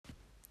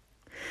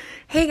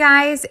Hey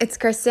guys, it's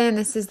Kristen.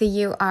 This is the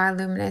You Are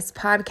Luminous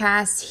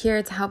podcast,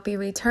 here to help you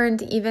return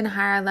to even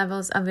higher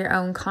levels of your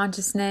own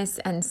consciousness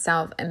and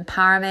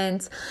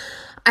self-empowerment.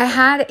 I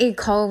had a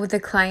call with a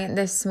client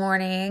this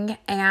morning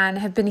and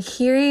have been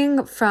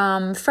hearing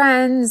from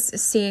friends,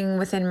 seeing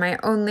within my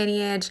own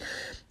lineage,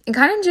 and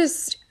kind of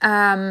just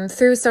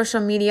through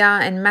social media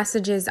and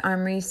messages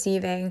I'm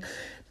receiving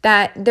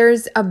that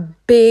there's a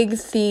big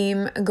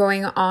theme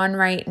going on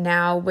right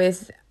now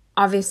with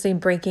obviously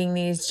breaking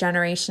these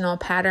generational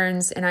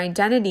patterns and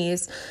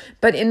identities,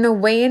 but in the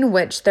way in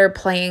which they're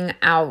playing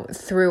out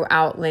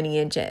throughout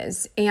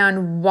lineages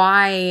and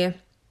why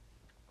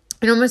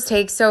it almost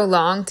takes so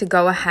long to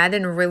go ahead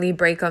and really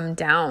break them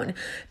down,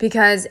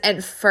 because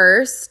at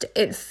first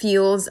it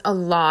feels a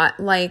lot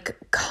like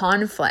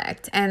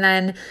conflict, and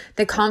then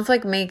the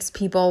conflict makes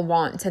people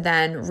want to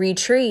then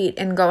retreat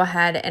and go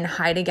ahead and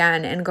hide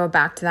again and go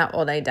back to that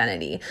old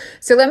identity.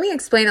 So let me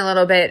explain a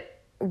little bit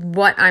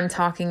what I'm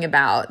talking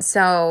about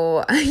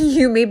so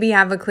you maybe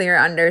have a clear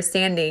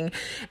understanding,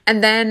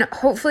 and then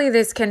hopefully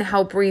this can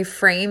help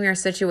reframe your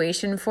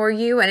situation for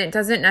you. And it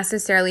doesn't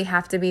necessarily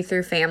have to be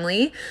through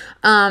family.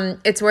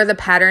 It's where the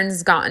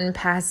pattern's gotten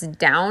passed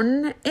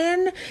down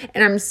in,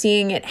 and I'm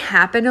seeing it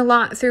happen a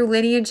lot through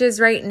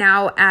lineages right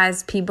now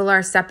as people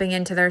are stepping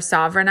into their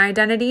sovereign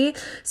identity,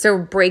 so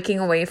breaking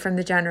away from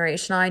the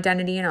generational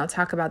identity, and I'll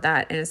talk about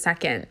that in a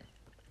second.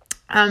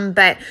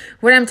 But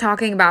what I'm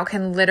talking about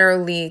can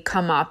literally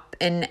come up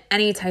in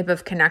any type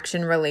of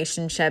connection,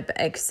 relationship,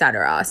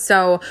 etc.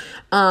 So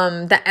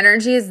the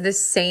energy is the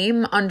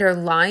same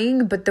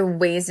underlying, but the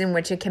ways in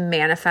which it can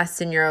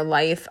manifest in your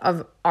life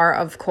are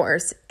of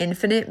course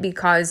infinite,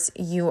 because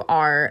you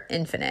are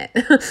infinite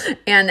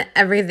and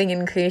everything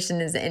in creation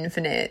is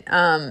infinite.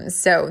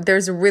 So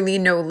there's really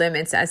no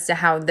limits as to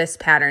how this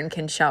pattern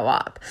can show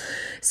up.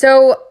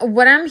 So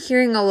what I'm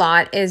hearing a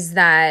lot is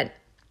that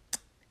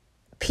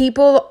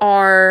people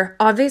are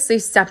obviously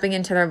stepping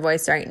into their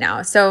voice right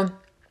now. So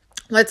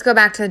let's go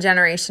back to the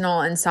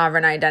generational and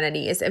sovereign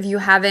identities. If you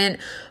haven't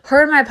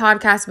heard my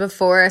podcast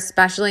before,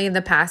 especially in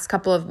the past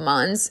couple of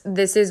months,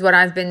 this is what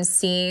I've been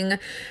seeing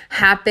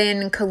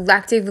happen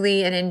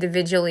collectively and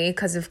individually,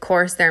 because of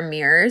course they're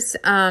mirrors,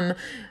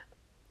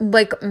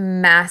 like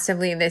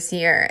massively this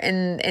year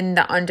in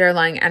the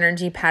underlying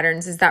energy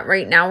patterns, is that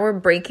right now we're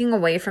breaking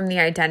away from the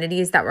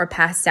identities that were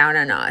passed down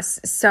on us.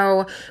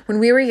 So when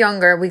we were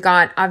younger, we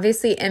got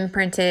obviously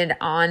imprinted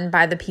on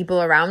by the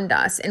people around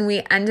us, and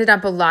we ended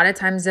up a lot of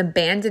times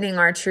abandoning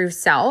our true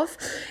self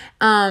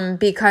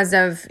because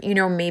of,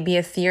 maybe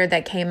a fear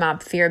that came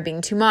up, fear of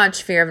being too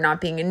much, fear of not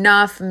being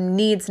enough,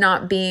 needs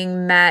not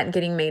being met,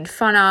 getting made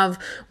fun of,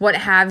 what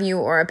have you,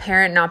 or a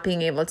parent not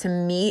being able to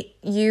meet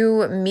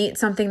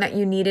something that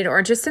you needed,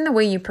 or just in the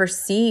way you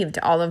perceived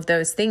all of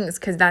those things,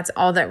 because that's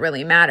all that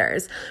really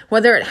matters.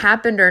 Whether it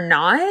happened or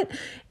not,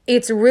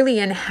 it's really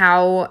in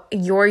how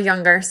your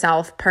younger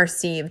self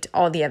perceived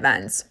all the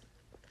events.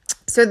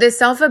 So this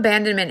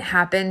self-abandonment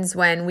happens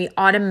when we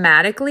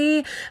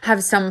automatically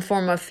have some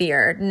form of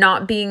fear,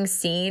 not being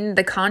seen.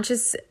 The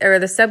conscious or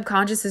the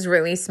subconscious is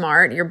really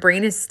smart. Your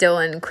brain is still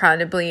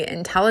incredibly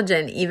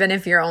intelligent, even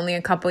if you're only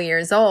a couple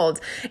years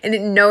old, and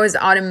it knows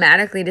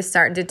automatically to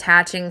start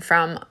detaching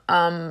from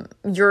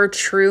your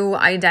true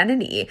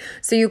identity.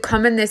 So you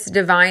come in this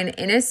divine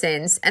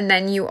innocence, and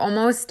then you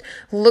almost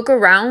look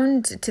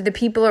around to the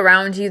people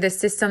around you, the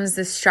systems,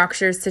 the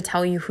structures, to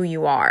tell you who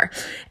you are.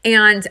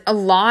 And a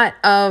lot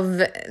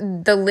of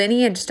the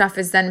lineage stuff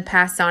is then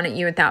passed on at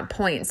you at that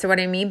point. So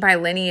what I mean by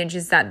lineage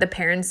is that the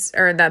parents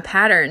or the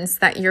patterns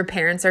that your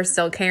parents are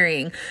still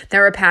carrying that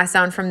were passed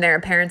down from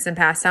their parents and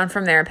passed down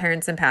from their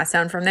parents and passed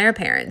down from their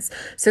parents.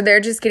 So they're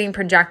just getting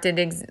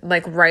projected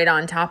like right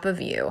on top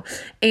of you.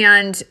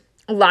 And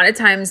a lot of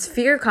times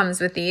fear comes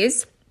with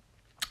these.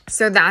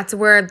 So that's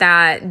where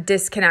that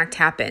disconnect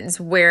happens,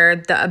 where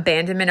the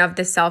abandonment of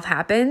the self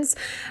happens.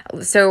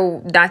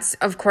 So that's,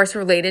 of course,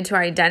 related to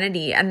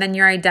identity. And then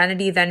your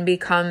identity then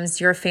becomes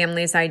your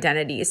family's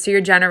identity. So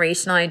your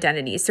generational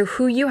identity. So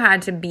who you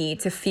had to be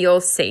to feel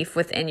safe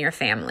within your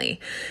family.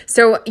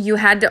 So you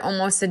had to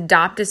almost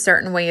adopt a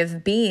certain way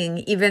of being,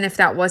 even if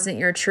that wasn't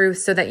your truth,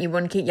 so that you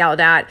wouldn't get yelled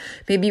at.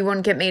 Maybe you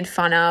wouldn't get made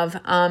fun of.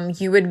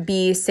 You would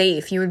be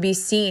safe. You would be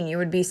seen. You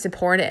would be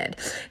supported.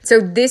 So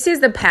this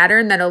is the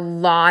pattern that a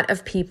lot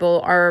of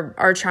people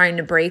are trying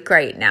to break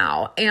right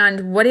now.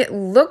 And what it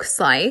looks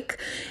like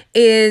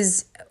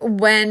is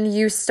when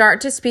you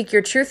start to speak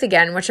your truth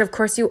again, which of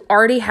course you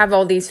already have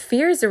all these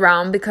fears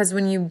around, because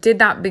when you did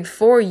that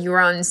before, you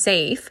were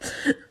unsafe.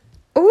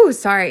 Oh,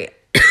 sorry.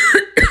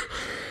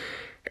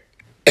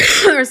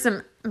 There was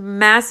some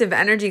massive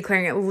energy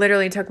clearing. It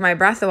literally took my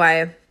breath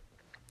away.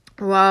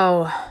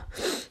 Whoa.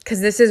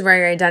 Because this is where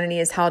your identity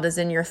is held, is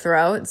in your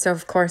throat. So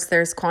of course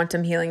there's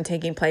quantum healing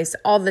taking place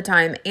all the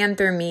time and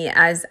through me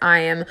as I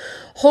am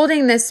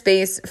holding this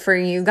space for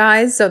you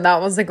guys. So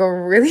that was like a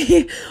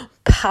really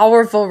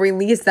powerful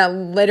release that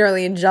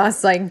literally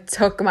just like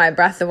took my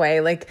breath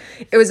away. Like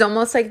it was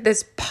almost like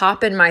this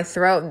pop in my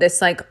throat,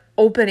 this like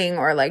opening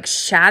or like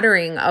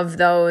shattering of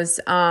those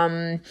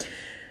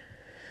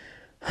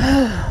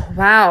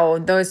wow,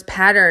 those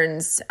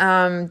patterns,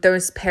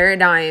 those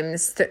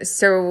paradigms,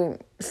 so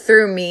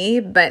through me,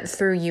 but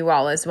through you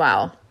all as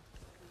well.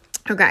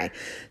 Okay,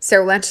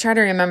 so let's try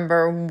to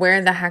remember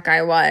where the heck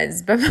I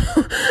was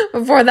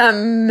before that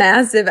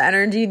massive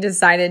energy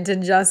decided to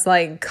just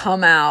like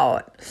come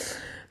out.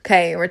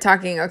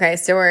 Okay,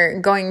 so we're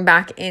going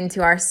back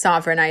into our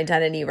sovereign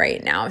identity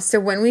right now. So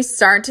when we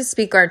start to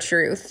speak our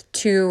truth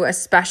to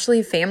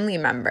especially family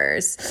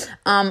members,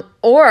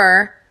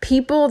 or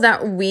people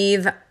that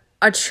we've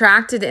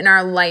attracted in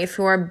our life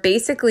who are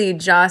basically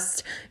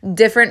just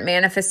different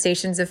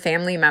manifestations of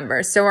family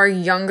members. So our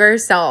younger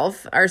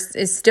self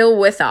is still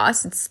with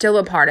us. It's still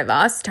a part of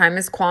us. Time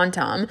is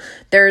quantum.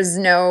 There's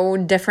no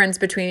difference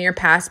between your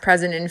past,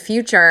 present, and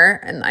future.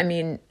 And I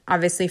mean,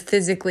 obviously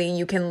physically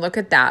you can look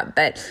at that,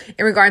 but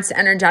in regards to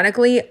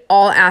energetically,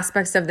 all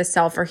aspects of the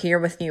self are here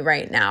with you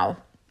right now.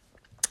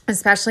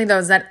 Especially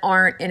those that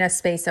aren't in a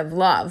space of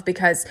love,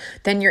 because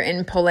then you're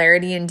in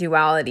polarity and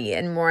duality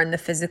and more in the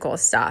physical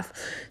stuff.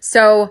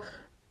 So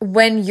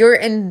when you're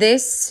in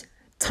this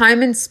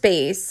time and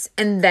space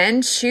and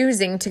then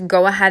choosing to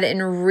go ahead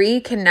and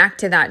reconnect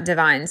to that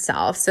divine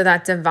self, so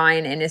that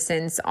divine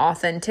innocence,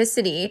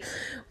 authenticity,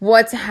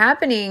 what's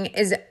happening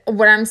is,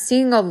 what I'm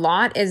seeing a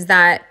lot is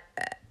that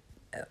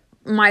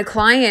my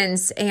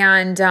clients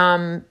and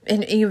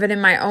even in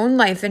my own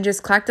life and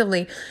just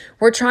collectively,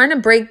 we're trying to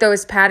break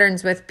those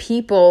patterns with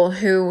people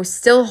who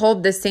still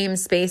hold the same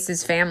space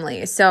as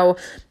family. So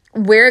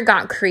where it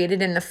got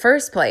created in the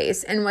first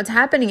place. And what's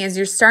happening is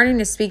you're starting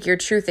to speak your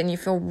truth and you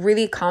feel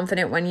really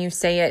confident when you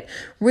say it,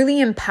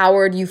 really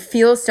empowered. You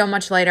feel so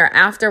much lighter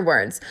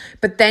afterwards,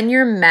 but then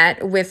you're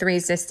met with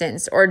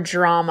resistance or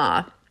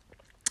drama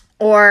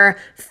or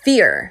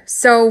fear.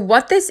 So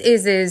what this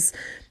is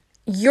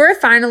you're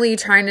finally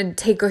trying to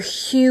take a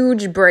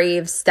huge,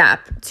 brave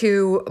step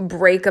to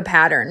break a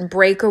pattern,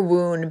 break a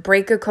wound,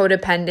 break a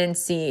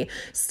codependency,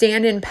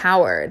 stand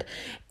empowered.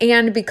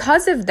 And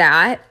because of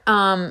that,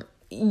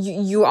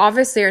 you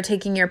obviously are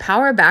taking your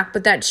power back,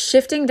 but that's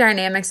shifting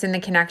dynamics in the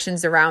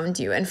connections around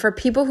you. And for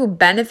people who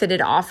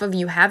benefited off of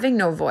you having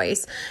no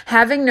voice,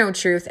 having no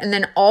truth, and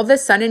then all of a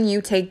sudden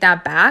you take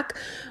that back,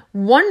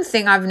 one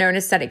thing I've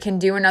noticed that it can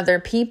do in other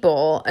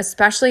people,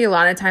 especially a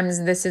lot of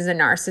times this is a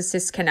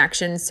narcissist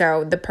connection.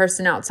 So the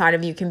person outside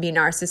of you can be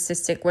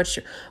narcissistic,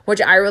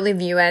 which I really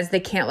view as they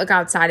can't look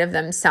outside of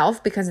themselves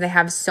because they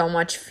have so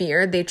much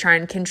fear. They try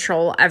and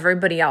control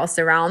everybody else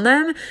around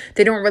them.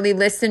 They don't really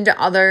listen to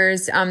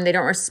others. They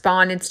don't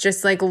respond. It's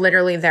just like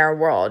literally their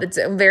world. It's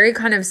a very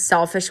kind of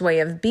selfish way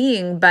of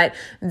being, but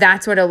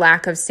that's what a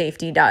lack of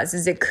safety does,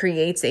 is it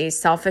creates a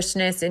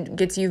selfishness. It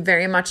gets you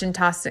very much in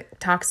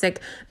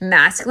toxic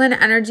masculine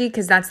energy,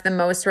 because that's the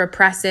most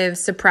repressive,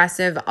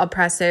 suppressive,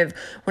 oppressive,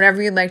 whatever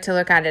you'd like to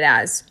look at it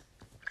as.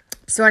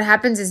 So what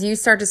happens is you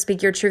start to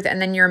speak your truth and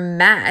then you're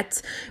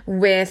met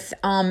with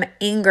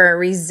anger,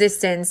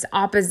 resistance,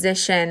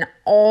 opposition,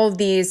 all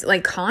these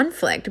like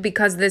conflict,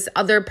 because this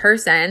other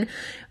person,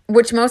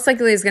 which most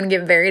likely is going to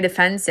get very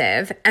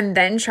defensive and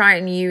then try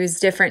and use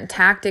different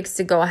tactics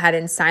to go ahead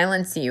and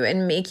silence you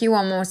and make you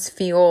almost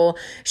feel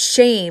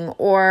shame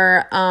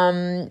or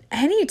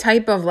any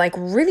type of like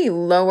really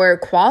lower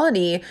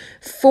quality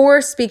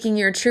for speaking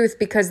your truth,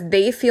 because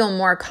they feel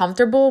more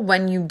comfortable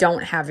when you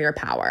don't have your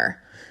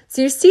power.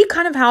 So you see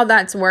kind of how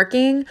that's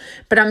working,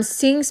 but I'm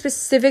seeing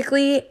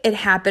specifically it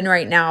happen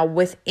right now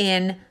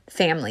within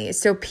families.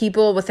 So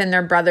people within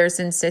their brothers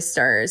and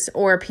sisters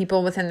or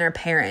people within their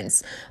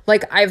parents.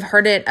 Like I've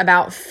heard it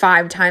about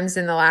 5 times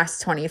in the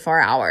last 24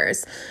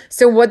 hours.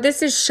 So what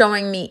this is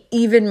showing me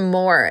even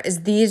more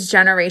is these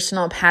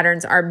generational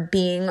patterns are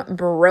being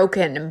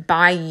broken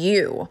by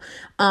you,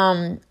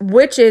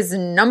 which is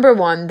number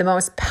one, the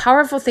most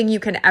powerful thing you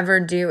can ever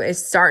do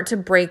is start to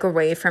break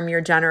away from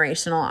your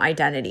generational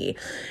identity.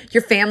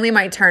 Your family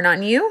might turn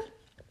on you.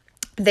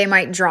 They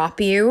might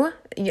drop you.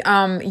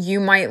 You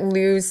might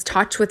lose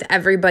touch with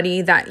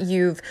everybody that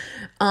you've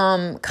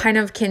kind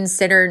of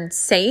considered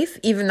safe,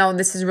 even though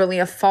this is really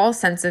a false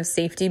sense of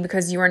safety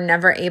because you are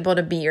never able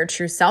to be your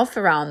true self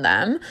around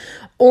them.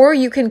 Or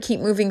you can keep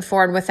moving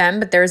forward with them,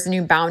 but there's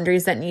new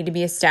boundaries that need to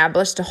be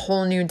established, a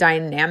whole new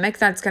dynamic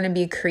that's going to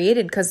be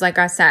created. Because like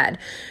I said,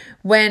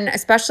 when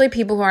especially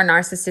people who are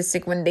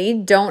narcissistic, when they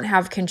don't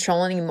have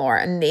control anymore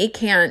and they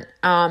can't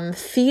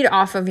feed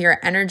off of your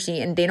energy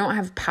and they don't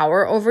have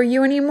power over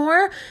you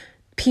anymore,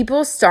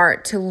 people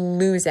start to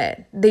lose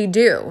it. They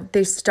do.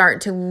 They start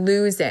to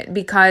lose it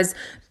because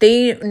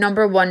they,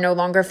 number one, no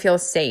longer feel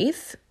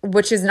safe,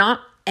 which is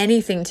not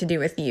anything to do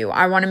with you.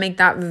 I want to make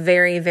that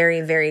very,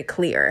 very, very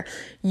clear.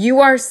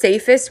 You are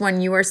safest when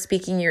you are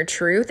speaking your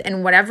truth,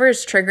 and whatever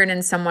is triggered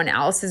in someone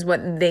else is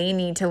what they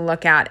need to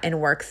look at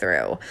and work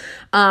through.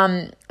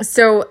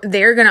 So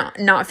they're going to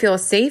not feel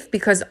safe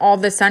because all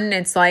of a sudden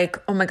it's like,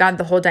 oh my God,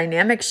 the whole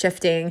dynamic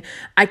shifting.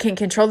 I can't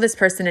control this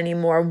person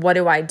anymore. What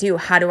do I do?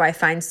 How do I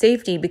find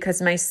safety? Because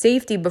my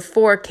safety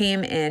before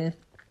came in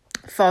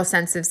false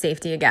sense of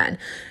safety again.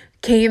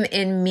 came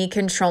in me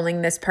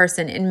controlling this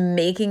person and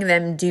making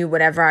them do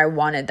whatever I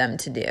wanted them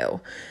to do.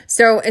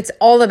 So it's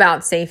all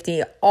about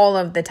safety all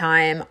of the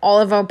time. All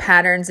of our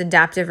patterns,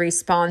 adaptive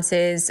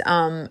responses,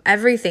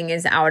 everything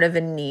is out of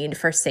a need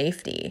for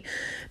safety.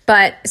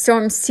 But so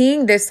I'm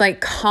seeing this like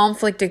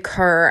conflict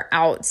occur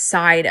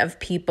outside of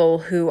people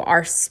who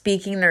are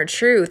speaking their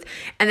truth.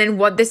 And then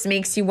what this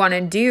makes you want to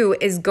do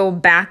is go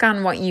back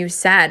on what you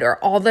said, or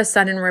all of a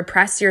sudden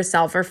repress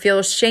yourself, or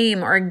feel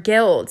shame or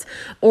guilt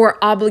or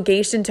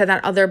obligation to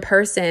that other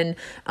person.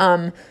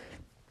 There's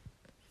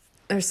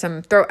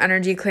some throat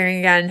energy clearing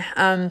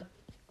again.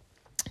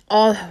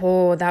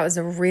 Oh, that was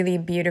a really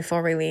beautiful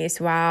release.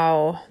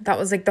 Wow. That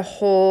was like the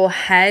whole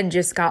head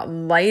just got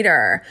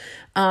lighter.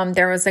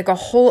 There was like a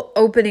whole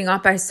opening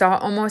up. I saw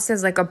almost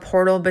as like a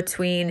portal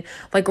between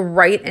like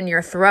right in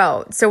your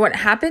throat. So what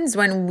happens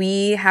when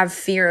we have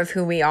fear of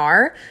who we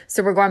are?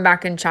 So we're going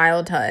back in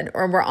childhood,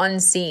 or we're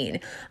unseen.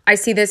 I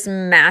see this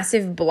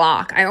massive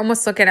block. I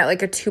almost look at it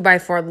like a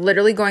 2x4,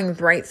 literally going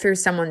right through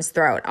someone's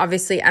throat,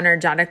 obviously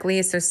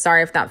energetically. So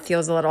sorry if that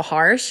feels a little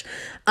harsh.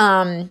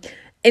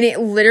 And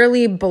it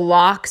literally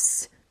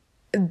blocks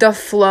the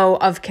flow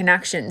of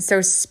connection.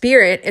 So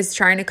spirit is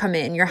trying to come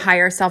in, your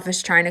higher self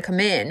is trying to come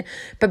in.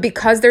 But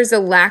because there's a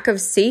lack of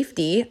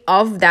safety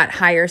of that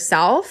higher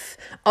self,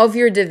 of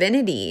your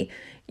divinity,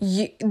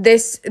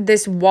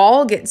 this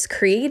wall gets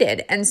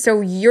created. And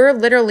so your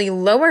literally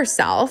lower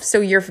self,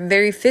 so your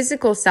very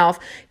physical self,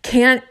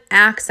 can't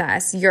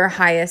access your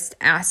highest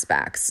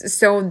aspects.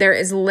 So there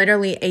is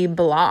literally a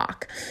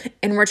block.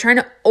 And we're trying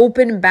to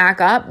open back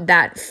up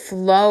that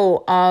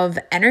flow of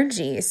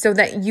energy so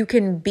that you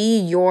can be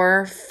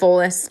your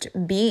fullest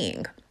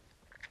being.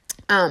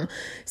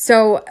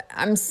 So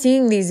I'm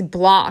seeing these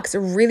blocks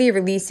really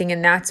releasing,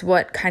 and that's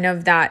what kind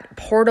of that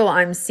portal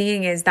I'm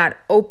seeing is that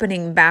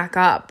opening back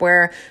up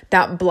where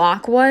that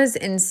block was.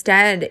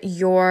 Instead,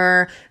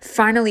 you're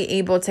finally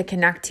able to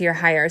connect to your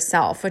higher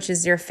self, which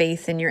is your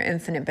faith and your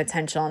infinite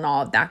potential and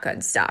all of that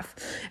good stuff.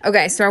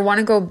 Okay, so I want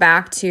to go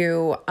back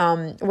to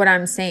what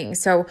I'm saying.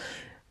 So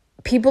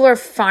people are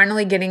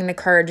finally getting the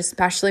courage,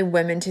 especially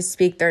women, to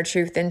speak their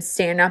truth and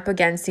stand up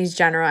against these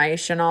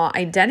generational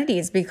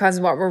identities, because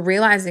what we're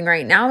realizing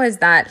right now is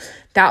that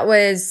that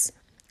was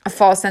a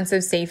false sense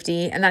of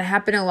safety, and that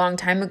happened a long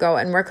time ago,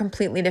 and we're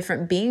completely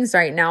different beings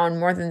right now. And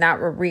more than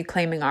that, we're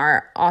reclaiming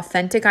our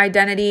authentic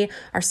identity,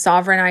 our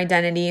sovereign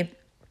identity,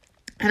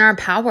 and our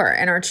power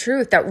and our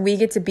truth, that we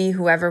get to be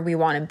whoever we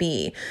want to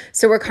be.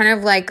 So we're kind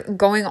of like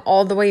going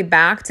all the way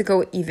back to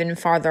go even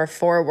farther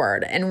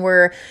forward. And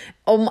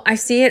I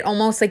see it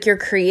almost like you're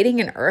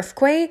creating an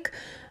earthquake,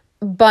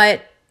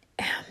 but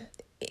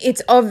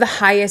it's of the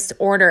highest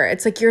order.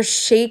 It's like you're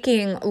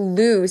shaking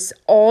loose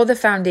all the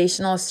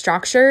foundational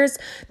structures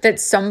that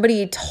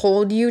somebody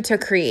told you to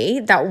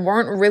create that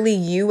weren't really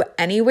you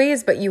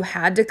anyways, but you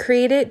had to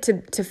create it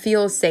to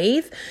feel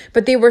safe,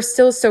 but they were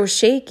still so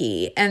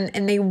shaky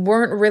and they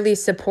weren't really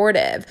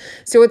supportive.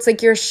 So it's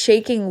like you're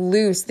shaking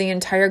loose the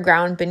entire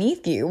ground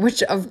beneath you,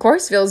 which of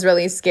course feels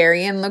really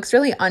scary and looks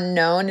really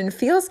unknown and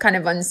feels kind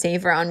of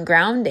unsafe or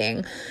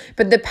ungrounding.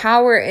 But the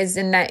power is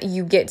in that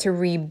you get to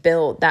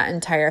rebuild that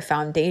entire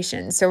foundation.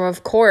 So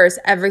of course,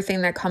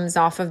 everything that comes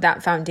off of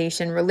that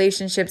foundation,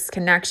 relationships,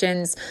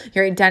 connections,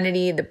 your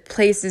identity, the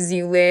places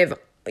you live,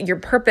 your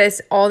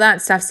purpose, all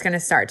that stuff's going to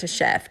start to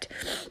shift.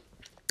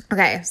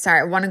 Okay,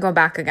 sorry, I want to go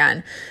back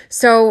again.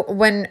 So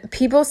when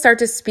people start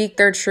to speak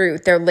their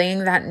truth, they're laying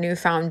that new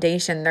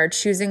foundation, they're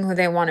choosing who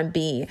they want to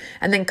be,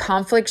 and then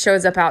conflict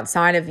shows up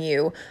outside of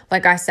you.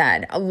 Like I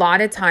said, a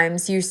lot of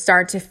times you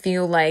start to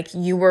feel like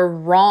you were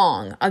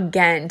wrong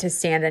again to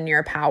stand in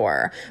your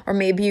power. Or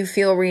maybe you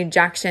feel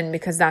rejection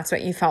because that's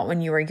what you felt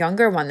when you were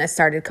younger when this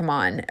started to come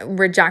on.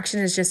 Rejection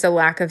is just a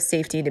lack of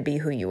safety to be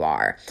who you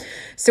are.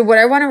 So what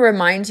I want to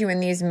remind you in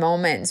these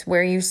moments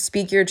where you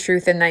speak your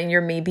truth and then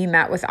you're maybe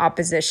met with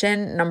opposition,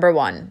 number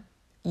one,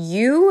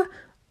 you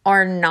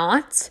are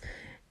not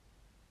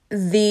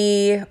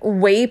the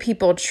way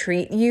people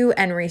treat you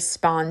and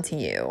respond to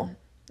you.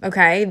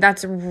 Okay?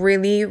 That's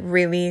really,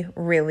 really,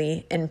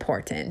 really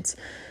important.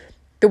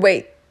 The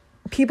way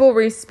people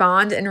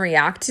respond and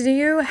react to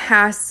you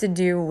has to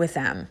do with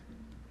them,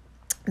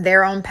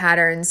 their own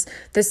patterns,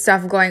 the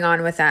stuff going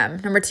on with them.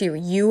 Number two,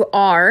 you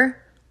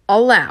are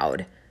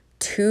allowed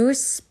to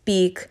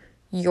speak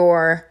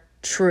your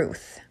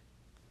truth.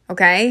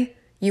 Okay?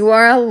 You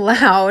are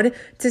allowed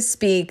to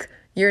speak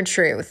your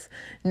truth.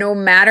 No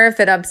matter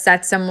if it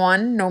upsets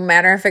someone, no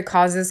matter if it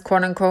causes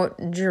quote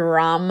unquote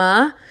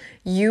drama,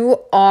 you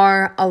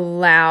are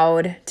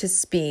allowed to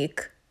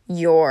speak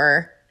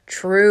your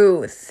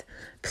truth.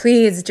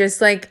 Please just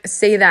like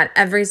say that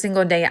every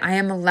single day. I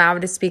am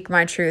allowed to speak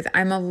my truth.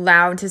 I'm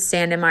allowed to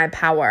stand in my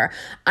power.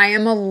 I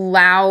am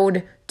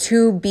allowed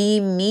to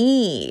be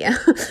me.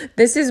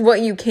 This is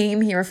what you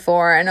came here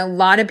for. And a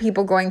lot of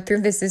people going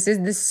through this is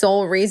the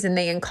sole reason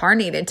they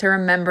incarnated, to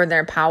remember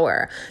their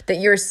power, that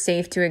you're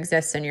safe to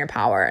exist in your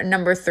power. And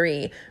number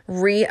three,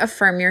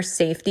 reaffirm your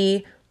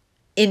safety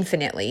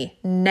infinitely.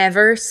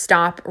 Never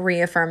stop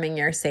reaffirming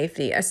your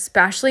safety,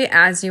 especially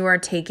as you are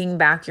taking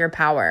back your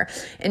power.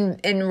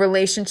 In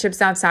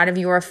relationships outside of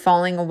you are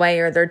falling away,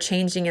 or they're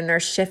changing and they're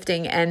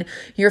shifting, and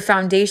your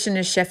foundation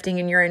is shifting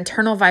and your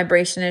internal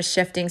vibration is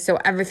shifting. So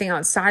everything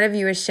outside of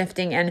you is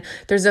shifting, and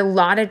there's a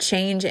lot of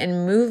change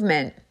and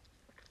movement.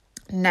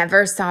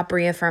 Never stop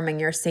reaffirming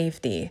your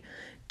safety.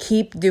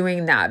 Keep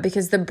doing that,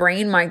 because the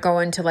brain might go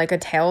into like a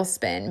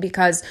tailspin,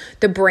 because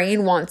the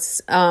brain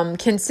wants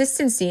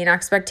consistency and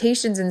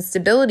expectations and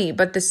stability,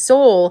 but the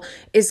soul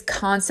is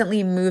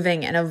constantly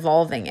moving and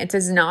evolving. It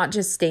does not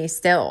just stay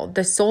still.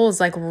 The soul is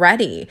like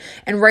ready.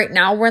 And right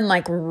now we're in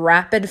like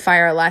rapid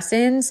fire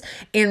lessons,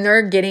 and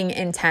they're getting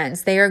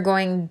intense. They are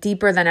going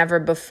deeper than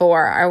ever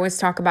before. I always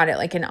talk about it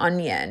like an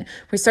onion.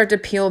 We start to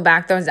peel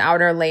back those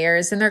outer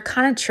layers, and they're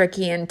kind of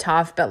tricky and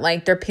tough, but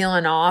like they're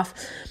peeling off.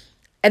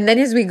 And then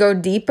as we go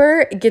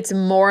deeper, it gets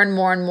more and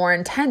more and more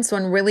intense,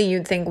 when really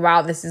you'd think,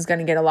 wow, this is going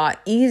to get a lot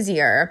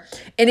easier.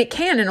 And it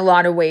can in a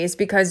lot of ways,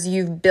 because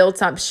you've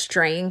built up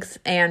strength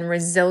and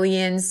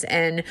resilience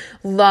and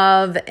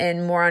love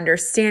and more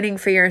understanding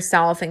for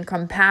yourself and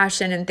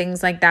compassion and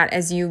things like that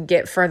as you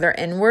get further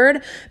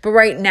inward. But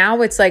right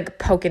now it's like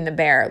poking the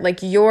bear. Like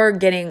you're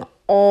getting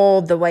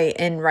all the way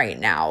in right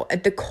now.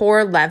 At the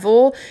core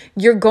level,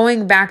 you're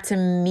going back to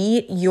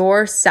meet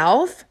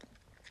yourself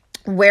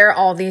where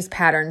all these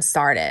patterns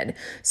started.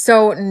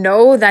 So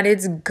know that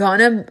it's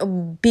gonna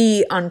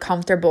be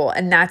uncomfortable,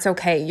 and that's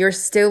okay. You're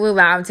still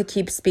allowed to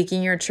keep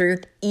speaking your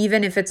truth,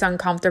 even if it's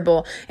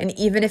uncomfortable, and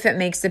even if it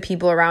makes the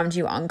people around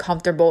you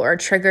uncomfortable or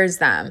triggers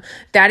them.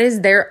 That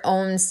is their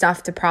own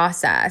stuff to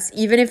process.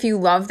 Even if you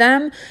love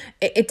them,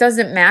 it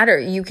doesn't matter.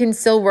 You can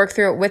still work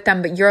through it with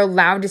them, but you're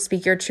allowed to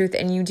speak your truth,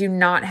 and you do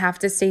not have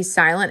to stay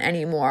silent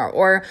anymore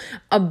or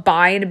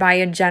abide by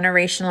a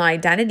generational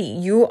identity.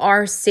 You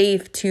are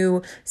safe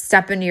to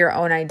step into your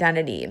own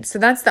identity. So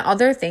that's the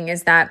other thing,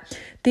 is that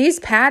these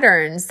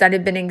patterns that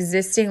have been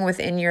existing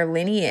within your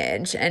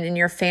lineage and in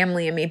your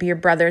family, and maybe your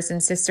brothers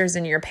and sisters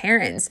and your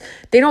parents,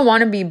 they don't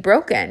want to be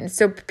broken.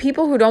 So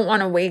people who don't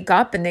want to wake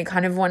up and they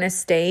kind of want to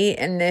stay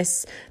in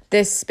this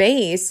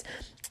space,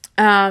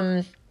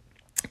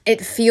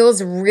 it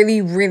feels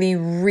really, really,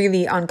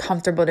 really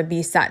uncomfortable to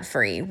be set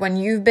free. When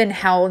you've been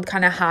held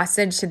kind of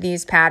hostage to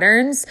these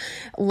patterns,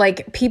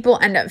 like people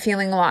end up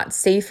feeling a lot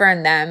safer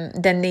in them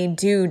than they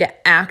do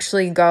to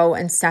actually go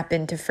and step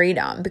into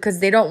freedom, because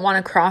they don't want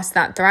to cross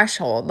that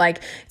threshold.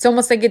 Like it's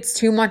almost like it's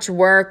too much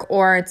work,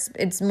 or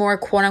it's more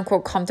quote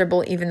unquote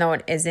comfortable, even though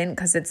it isn't,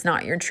 because it's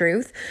not your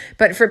truth.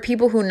 But for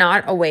people who are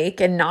not awake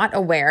and not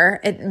aware,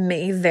 it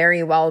may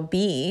very well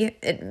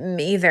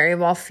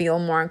feel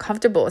more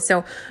uncomfortable.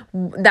 So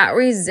that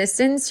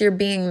resistance you're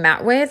being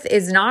met with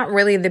is not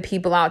really the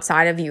people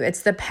outside of you.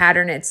 It's the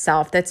pattern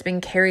itself that's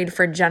been carried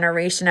for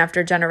generation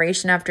after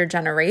generation after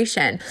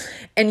generation.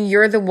 And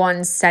you're the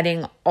one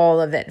setting all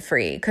of it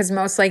free. Because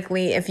most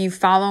likely, if you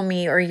follow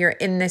me or you're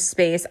in this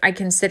space, I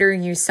consider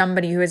you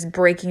somebody who is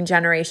breaking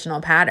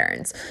generational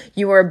patterns.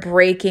 You are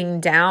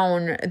breaking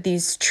down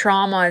these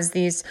traumas,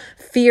 these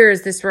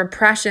fears, this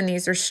repression,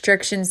 these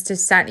restrictions to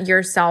set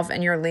yourself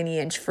and your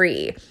lineage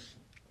free.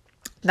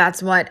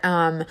 That's what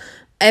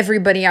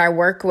everybody I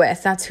work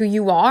with, that's who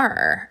you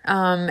are.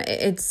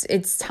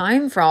 It's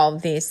time for all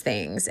of these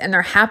things, and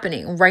they're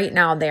happening right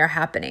now. They are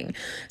happening.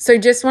 So I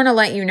just want to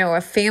let you know,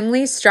 if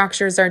family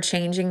structures are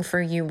changing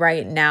for you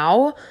right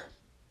now,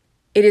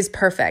 it is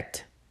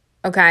perfect.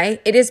 Okay?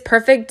 It is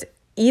perfect.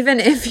 Even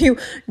if you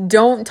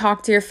don't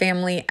talk to your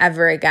family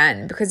ever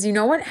again, because you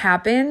know what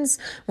happens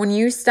when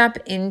you step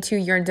into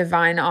your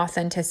divine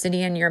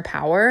authenticity and your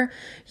power,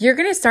 you're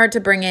going to start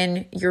to bring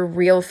in your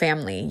real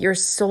family, your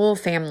soul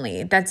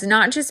family. That's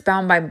not just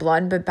bound by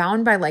blood, but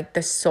bound by like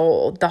the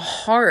soul, the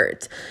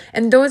heart.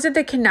 And those are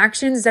the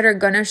connections that are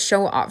going to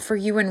show up for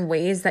you in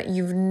ways that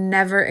you've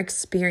never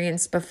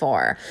experienced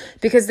before.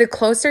 Because the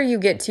closer you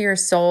get to your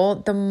soul,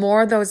 the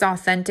more those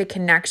authentic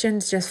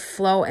connections just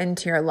flow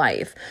into your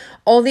life.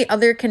 All the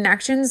other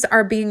connections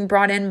are being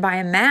brought in by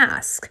a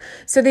mask.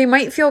 So they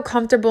might feel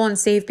comfortable and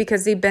safe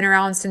because they've been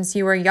around since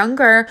you were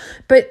younger,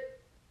 but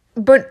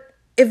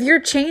if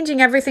you're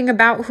changing everything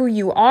about who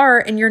you are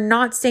and you're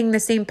not staying the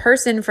same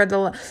person for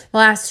the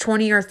last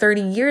 20 or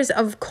 30 years,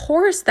 of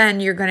course, then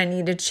you're going to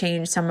need to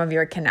change some of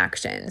your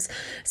connections.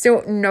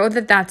 So know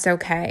that that's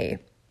okay.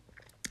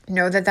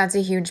 Know that that's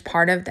a huge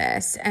part of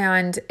this,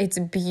 and it's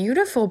a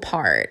beautiful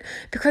part,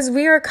 because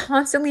we are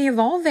constantly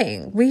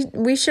evolving.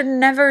 We should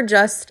never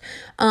just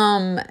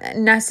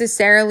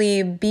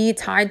necessarily be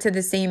tied to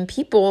the same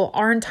people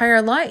our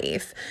entire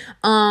life.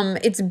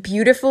 It's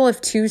beautiful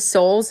if two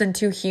souls and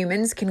two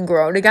humans can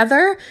grow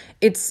together.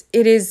 It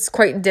is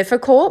quite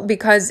difficult,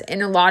 because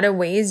in a lot of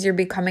ways you're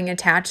becoming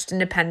attached and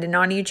dependent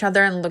on each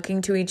other and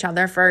looking to each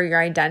other for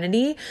your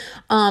identity.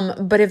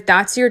 But if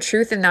that's your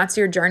truth and that's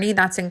your journey,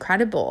 that's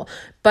incredible.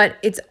 But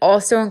it's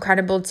also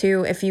incredible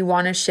too if you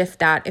want to shift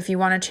that, if you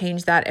want to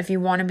change that, if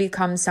you want to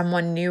become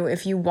someone new,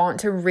 if you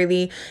want to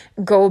really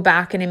go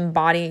back and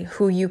embody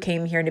who you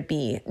came here to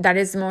be. That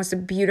is the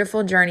most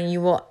beautiful journey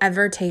you will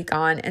ever take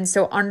on. And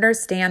so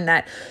understand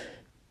that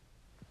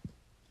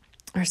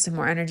There's some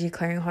more energy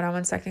clearing. Hold on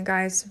one second,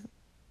 guys.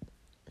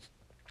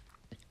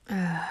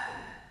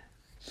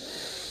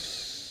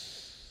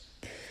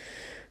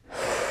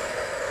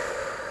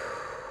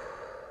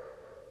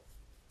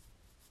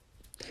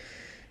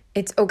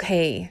 It's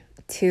okay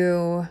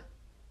to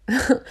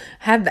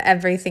have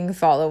everything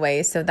fall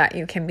away so that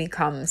you can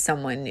become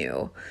someone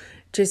new.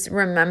 Just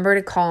remember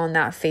to call on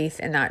that faith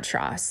and that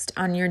trust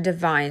on your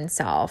divine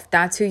self.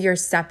 That's who you're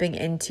stepping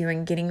into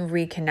and getting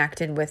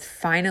reconnected with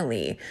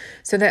finally,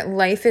 so that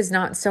life is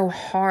not so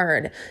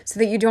hard, so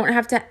that you don't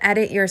have to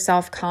edit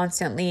yourself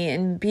constantly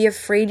and be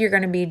afraid you're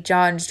going to be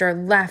judged or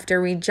left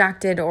or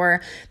rejected,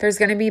 or there's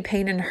going to be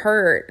pain and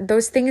hurt.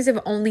 Those things have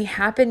only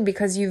happened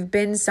because you've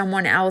been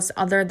someone else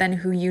other than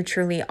who you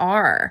truly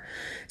are.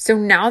 So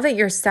now that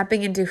you're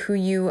stepping into who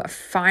you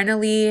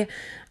finally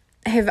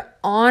have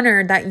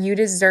honored that you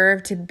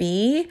deserve to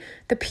be,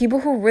 the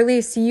people who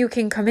really see you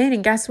can come in,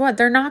 and guess what?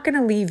 They're not going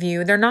to leave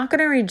you. They're not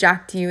going to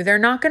reject you. They're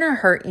not going to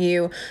hurt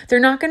you. They're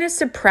not going to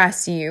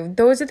suppress you.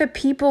 Those are the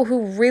people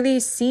who really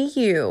see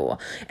you,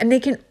 and they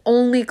can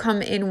only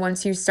come in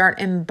once you start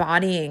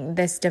embodying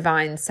this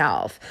divine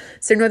self.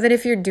 So know that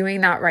if you're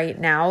doing that right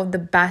now, the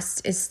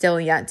best is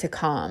still yet to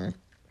come.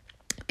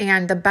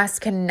 And the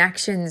best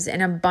connections in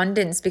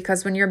abundance,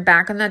 because when you're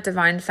back on that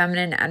divine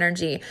feminine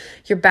energy,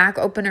 you're back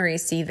open to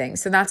receiving.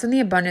 So that's when the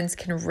abundance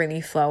can really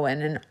flow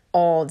in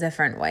all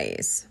different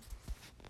ways.